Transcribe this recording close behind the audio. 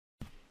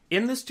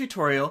In this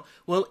tutorial,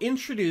 we'll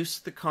introduce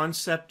the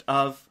concept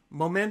of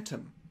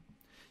momentum.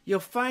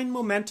 You'll find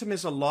momentum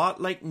is a lot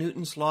like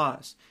Newton's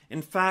laws.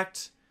 In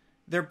fact,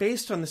 they're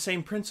based on the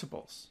same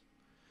principles.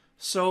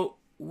 So,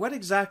 what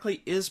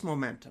exactly is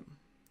momentum?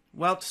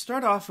 Well, to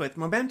start off with,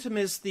 momentum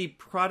is the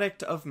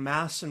product of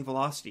mass and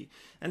velocity,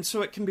 and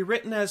so it can be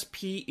written as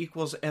P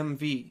equals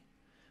mv,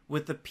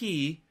 with the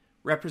P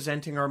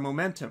representing our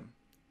momentum,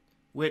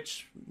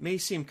 which may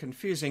seem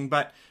confusing,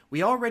 but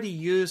we already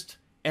used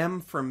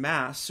m for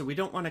mass, so we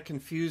don't want to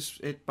confuse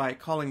it by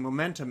calling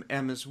momentum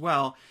m as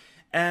well.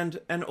 And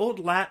an old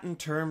Latin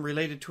term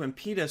related to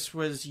impetus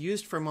was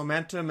used for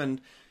momentum,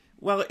 and,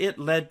 well, it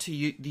led to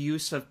the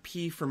use of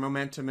P for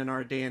momentum in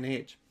our day and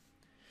age.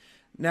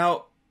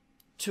 Now,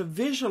 to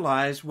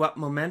visualize what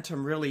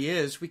momentum really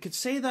is, we could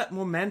say that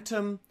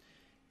momentum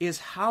is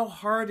how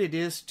hard it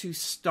is to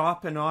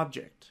stop an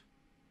object.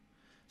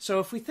 So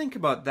if we think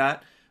about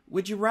that,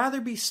 would you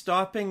rather be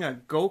stopping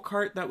a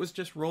go-kart that was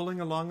just rolling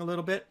along a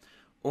little bit,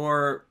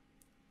 or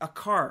a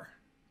car,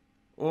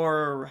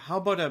 or how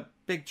about a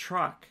big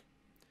truck?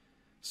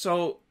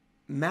 So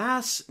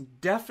mass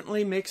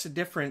definitely makes a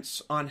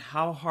difference on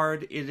how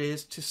hard it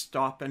is to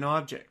stop an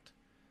object.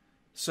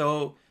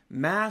 So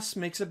mass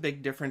makes a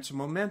big difference in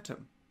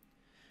momentum.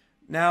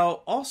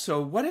 Now also,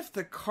 what if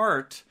the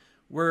cart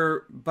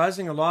were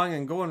buzzing along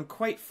and going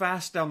quite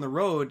fast down the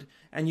road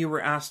and you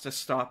were asked to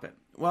stop it?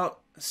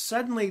 Well,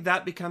 suddenly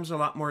that becomes a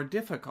lot more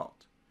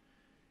difficult.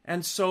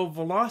 And so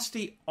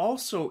velocity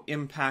also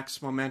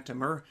impacts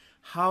momentum, or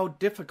how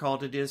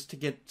difficult it is to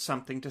get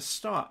something to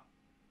stop.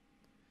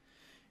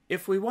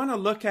 If we want to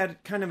look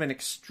at kind of an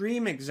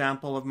extreme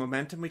example of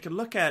momentum, we could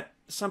look at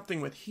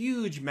something with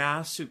huge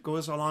mass that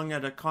goes along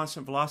at a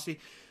constant velocity,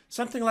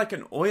 something like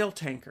an oil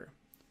tanker.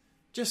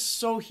 Just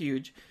so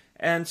huge.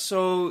 And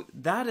so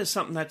that is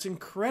something that's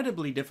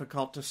incredibly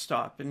difficult to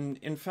stop. And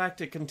in fact,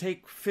 it can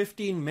take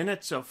 15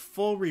 minutes of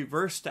full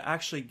reverse to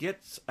actually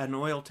get an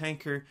oil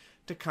tanker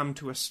to come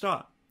to a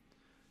stop.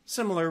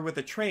 Similar with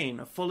a train.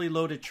 A fully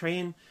loaded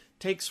train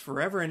takes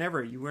forever and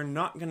ever. You are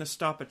not going to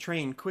stop a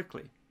train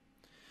quickly.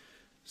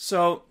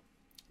 So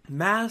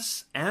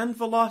mass and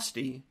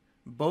velocity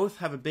both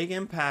have a big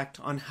impact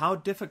on how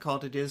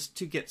difficult it is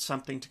to get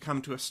something to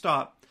come to a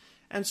stop.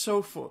 And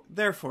so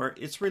therefore,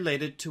 it's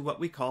related to what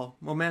we call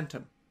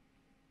momentum.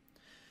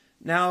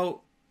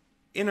 Now,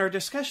 in our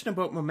discussion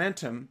about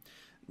momentum,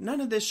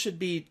 none of this should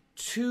be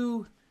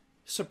too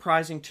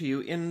surprising to you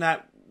in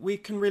that we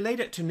can relate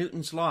it to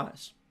Newton's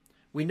laws.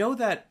 We know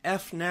that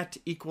F net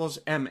equals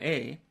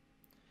ma,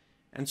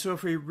 and so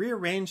if we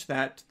rearrange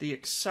that, the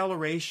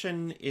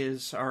acceleration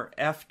is our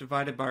F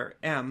divided by our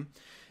m,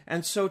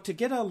 and so to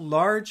get a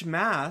large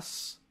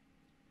mass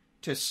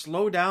to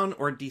slow down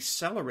or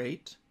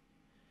decelerate,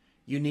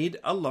 you need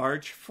a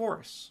large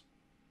force.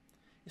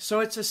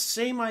 So it's the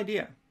same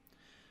idea.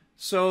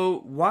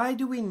 So why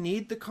do we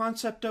need the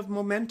concept of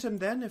momentum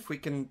then, if we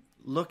can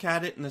look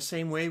at it in the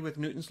same way with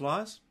Newton's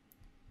laws?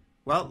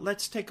 Well,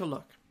 let's take a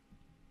look.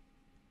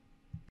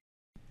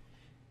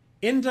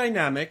 In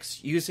dynamics,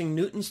 using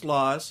Newton's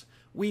laws,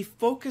 we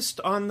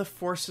focused on the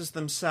forces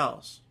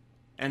themselves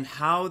and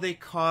how they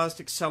caused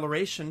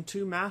acceleration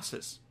to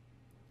masses.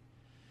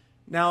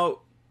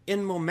 Now,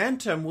 in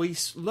momentum, we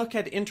look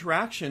at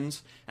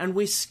interactions and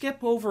we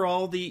skip over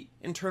all the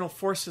internal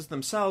forces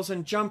themselves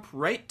and jump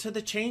right to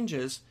the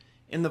changes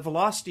in the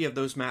velocity of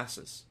those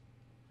masses.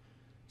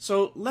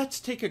 So let's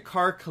take a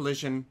car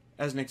collision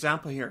as an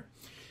example here.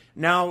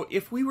 Now,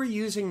 if we were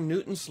using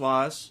Newton's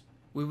laws,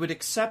 we would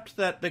accept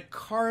that the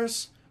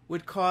cars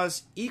would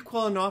cause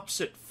equal and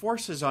opposite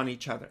forces on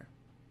each other.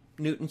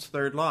 Newton's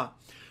third law.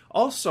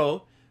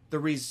 Also, the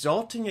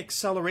resulting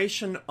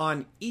acceleration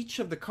on each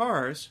of the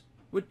cars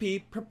would be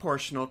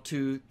proportional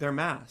to their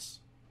mass.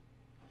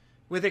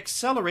 With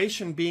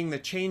acceleration being the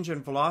change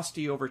in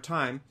velocity over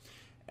time,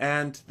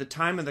 and the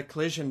time of the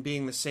collision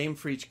being the same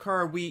for each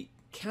car, we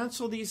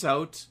cancel these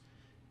out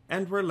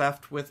and we're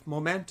left with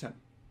momentum.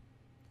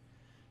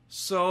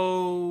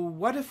 So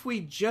what if we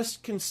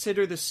just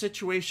consider the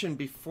situation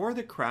before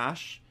the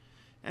crash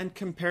and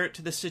compare it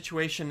to the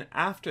situation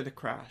after the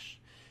crash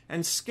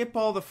and skip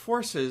all the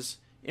forces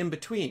in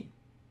between?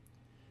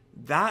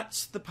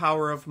 That's the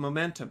power of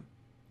momentum.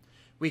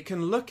 We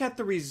can look at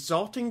the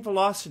resulting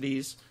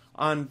velocities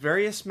on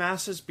various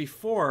masses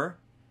before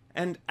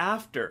and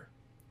after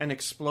an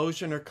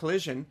explosion or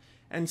collision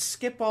and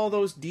skip all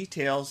those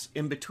details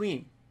in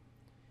between.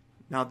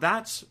 Now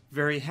that's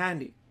very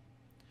handy.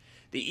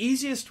 The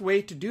easiest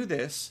way to do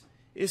this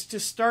is to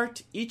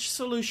start each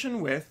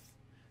solution with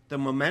the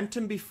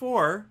momentum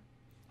before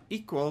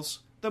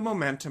equals the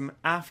momentum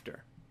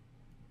after.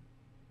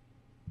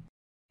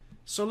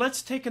 So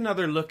let's take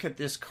another look at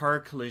this car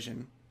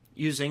collision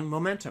using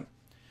momentum.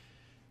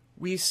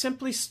 We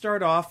simply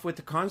start off with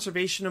the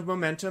conservation of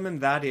momentum, and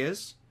that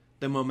is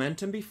the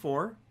momentum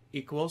before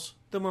equals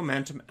the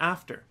momentum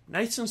after.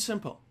 Nice and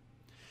simple.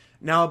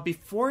 Now,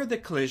 before the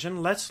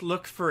collision, let's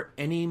look for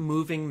any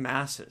moving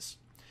masses.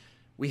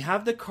 We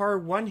have the car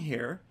 1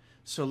 here,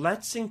 so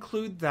let's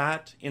include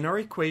that in our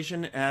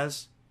equation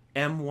as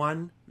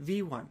m1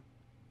 v1.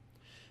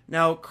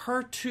 Now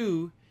car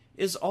 2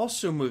 is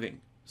also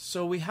moving,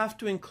 so we have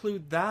to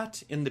include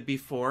that in the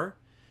before,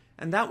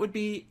 and that would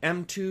be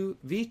m2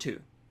 v2.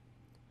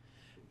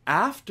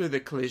 After the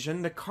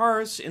collision, the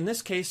cars in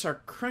this case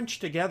are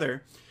crunched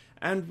together,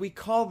 and we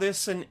call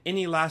this an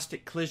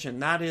inelastic collision.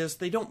 That is,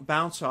 they don't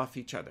bounce off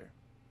each other.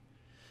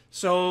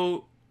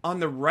 So on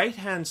the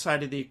right-hand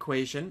side of the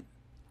equation,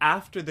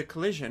 after the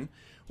collision,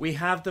 we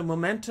have the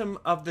momentum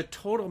of the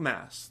total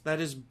mass. That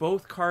is,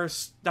 both cars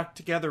stuck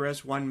together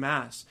as one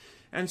mass.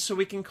 And so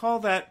we can call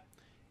that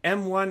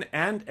m1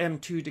 and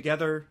m2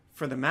 together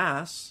for the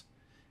mass.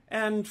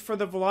 And for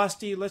the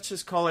velocity, let's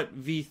just call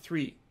it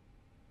v3.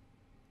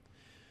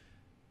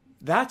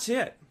 That's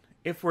it.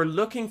 If we're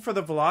looking for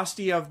the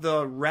velocity of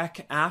the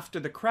wreck after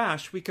the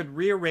crash, we could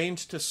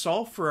rearrange to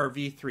solve for our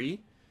v3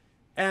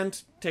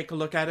 and take a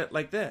look at it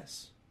like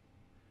this.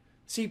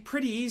 See,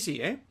 pretty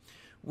easy, eh?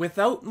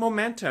 Without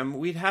momentum,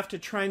 we'd have to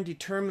try and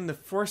determine the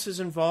forces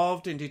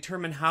involved and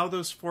determine how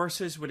those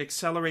forces would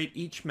accelerate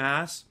each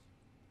mass.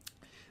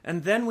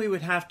 And then we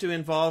would have to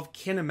involve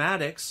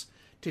kinematics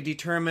to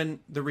determine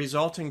the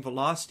resulting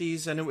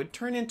velocities, and it would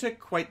turn into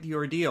quite the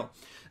ordeal,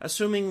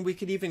 assuming we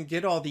could even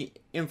get all the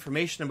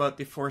information about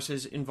the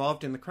forces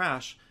involved in the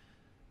crash.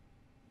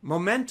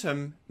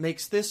 Momentum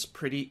makes this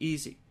pretty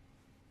easy.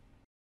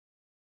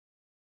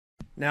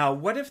 Now,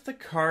 what if the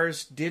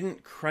cars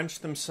didn't crunch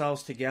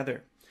themselves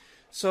together?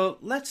 So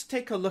let's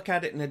take a look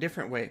at it in a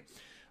different way.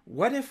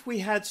 What if we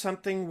had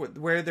something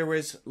where there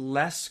was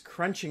less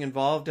crunching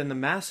involved and the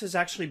masses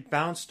actually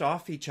bounced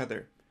off each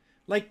other,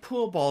 like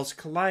pool balls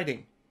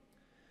colliding?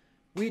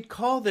 We'd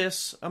call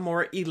this a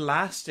more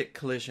elastic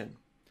collision.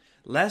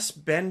 Less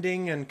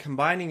bending and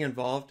combining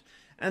involved,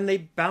 and they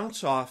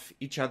bounce off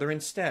each other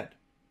instead.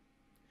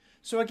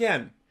 So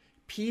again,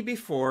 P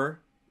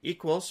before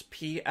equals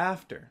P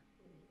after.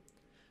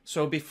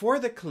 So before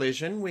the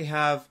collision, we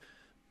have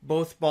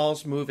both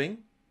balls moving,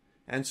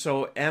 and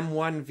so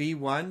m1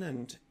 v1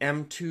 and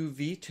m2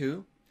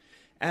 v2.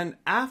 And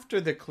after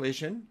the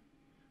collision,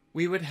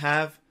 we would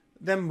have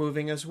them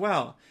moving as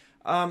well.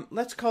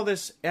 Let's call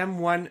this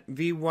m1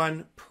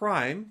 v1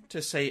 prime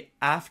to say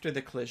after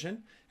the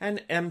collision,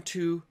 and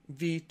m2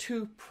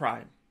 v2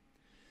 prime.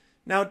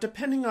 Now,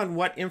 depending on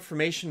what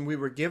information we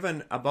were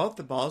given about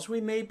the balls,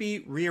 we may be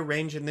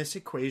rearranging this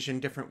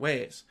equation different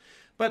ways.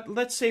 But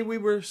let's say we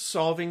were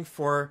solving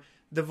for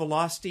the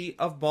velocity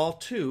of ball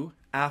 2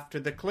 after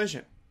the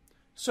collision.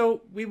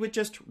 So we would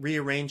just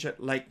rearrange it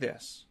like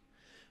this.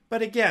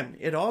 But again,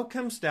 it all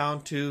comes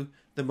down to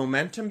the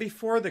momentum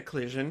before the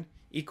collision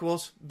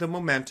equals the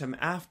momentum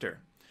after,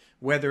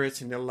 whether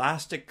it's an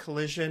elastic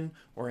collision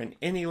or an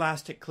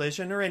inelastic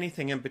collision or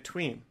anything in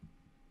between.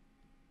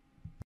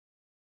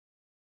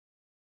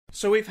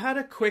 So we've had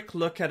a quick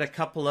look at a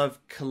couple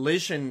of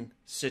collision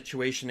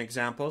situation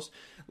examples.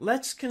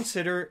 Let's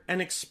consider an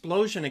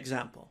explosion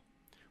example.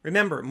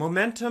 Remember,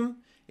 momentum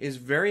is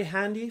very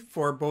handy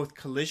for both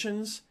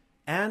collisions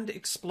and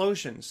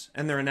explosions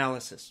and their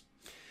analysis.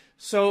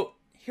 So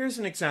here's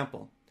an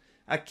example.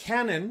 A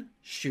cannon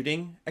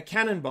shooting a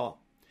cannonball.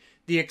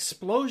 The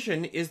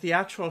explosion is the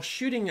actual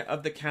shooting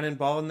of the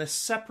cannonball and the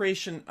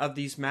separation of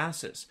these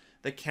masses,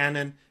 the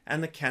cannon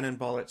and the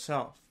cannonball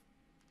itself.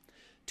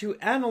 To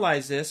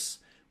analyze this,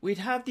 we'd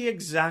have the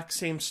exact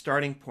same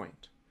starting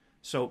point.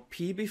 So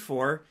P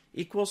before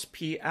equals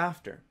P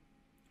after.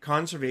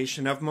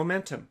 Conservation of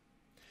momentum.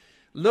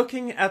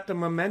 Looking at the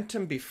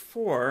momentum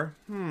before,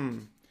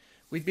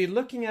 we'd be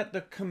looking at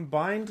the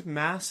combined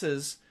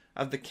masses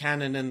of the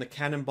cannon and the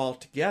cannonball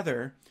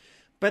together,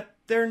 but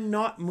they're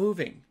not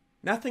moving.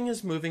 Nothing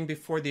is moving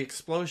before the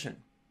explosion.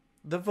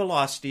 The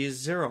velocity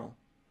is 0.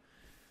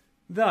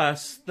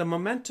 Thus, the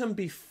momentum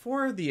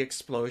before the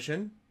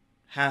explosion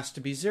has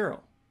to be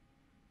 0.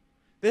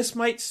 This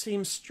might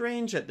seem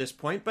strange at this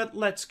point, but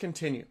let's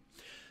continue.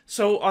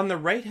 So on the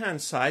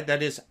right-hand side,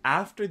 that is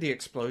after the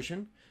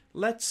explosion,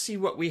 let's see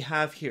what we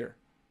have here.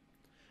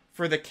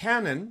 For the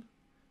cannon,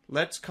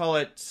 let's call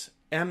it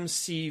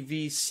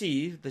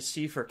MCVC, the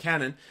C for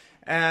cannon,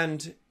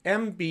 and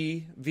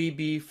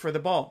MBVB for the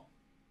ball.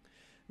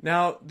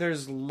 Now,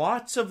 there's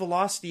lots of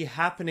velocity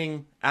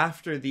happening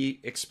after the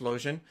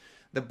explosion.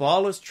 The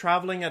ball is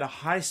traveling at a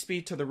high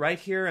speed to the right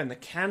here, and the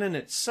cannon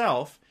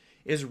itself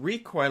is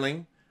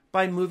recoiling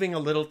by moving a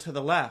little to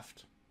the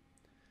left.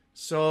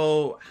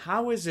 So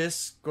how is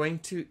this going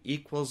to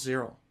equal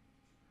 0?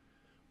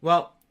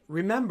 Well,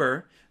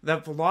 remember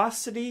that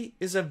velocity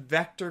is a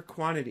vector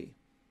quantity.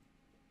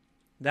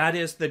 That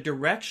is, the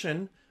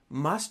direction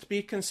must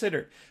be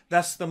considered.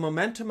 Thus, the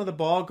momentum of the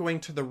ball going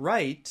to the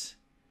right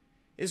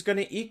is going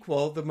to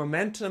equal the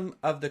momentum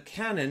of the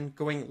cannon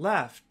going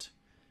left.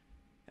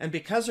 And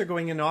because they're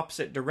going in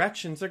opposite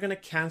directions, they're going to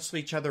cancel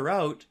each other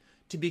out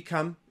to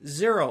become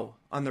 0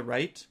 on the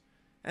right.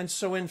 And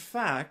so, in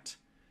fact,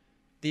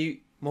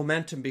 the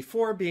momentum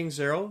before being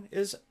 0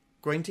 is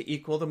going to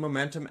equal the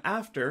momentum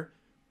after,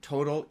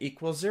 total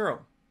equals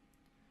 0.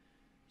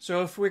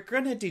 So if we're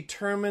going to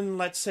determine,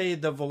 let's say,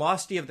 the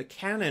velocity of the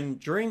cannon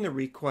during the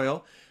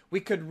recoil, we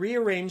could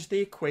rearrange the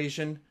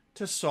equation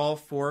to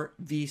solve for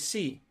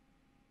VC,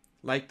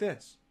 like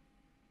this.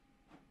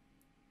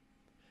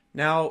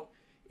 Now,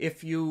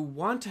 if you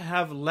want to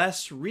have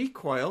less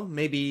recoil,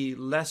 maybe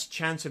less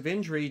chance of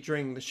injury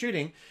during the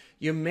shooting,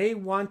 you may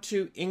want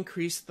to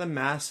increase the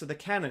mass of the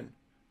cannon,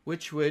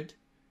 which would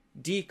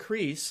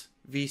decrease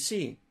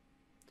VC.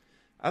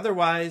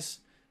 Otherwise,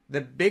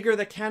 the bigger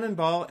the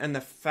cannonball and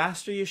the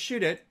faster you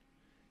shoot it,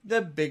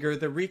 the bigger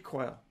the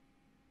recoil.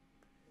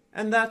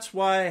 And that's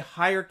why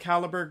higher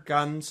caliber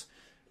guns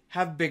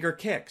have bigger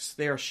kicks.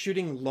 They are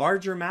shooting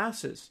larger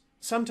masses,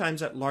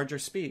 sometimes at larger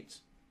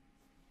speeds.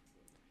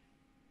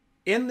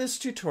 In this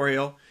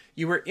tutorial,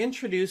 you were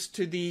introduced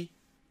to the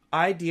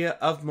idea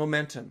of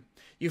momentum.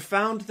 You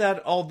found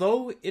that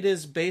although it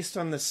is based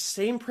on the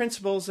same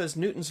principles as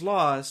Newton's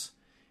laws,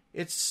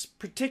 it's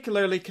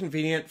particularly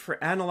convenient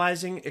for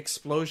analyzing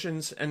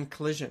explosions and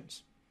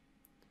collisions.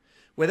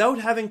 Without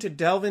having to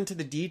delve into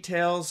the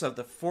details of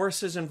the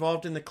forces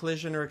involved in the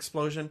collision or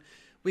explosion,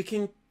 we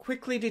can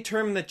quickly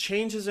determine the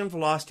changes in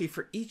velocity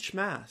for each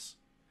mass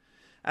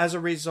as a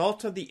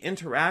result of the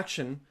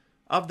interaction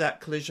of that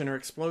collision or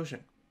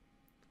explosion.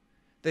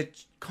 The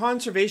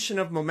conservation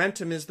of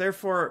momentum is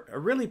therefore a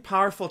really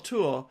powerful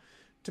tool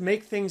to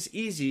make things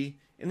easy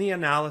in the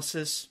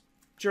analysis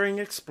during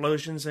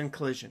explosions and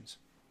collisions.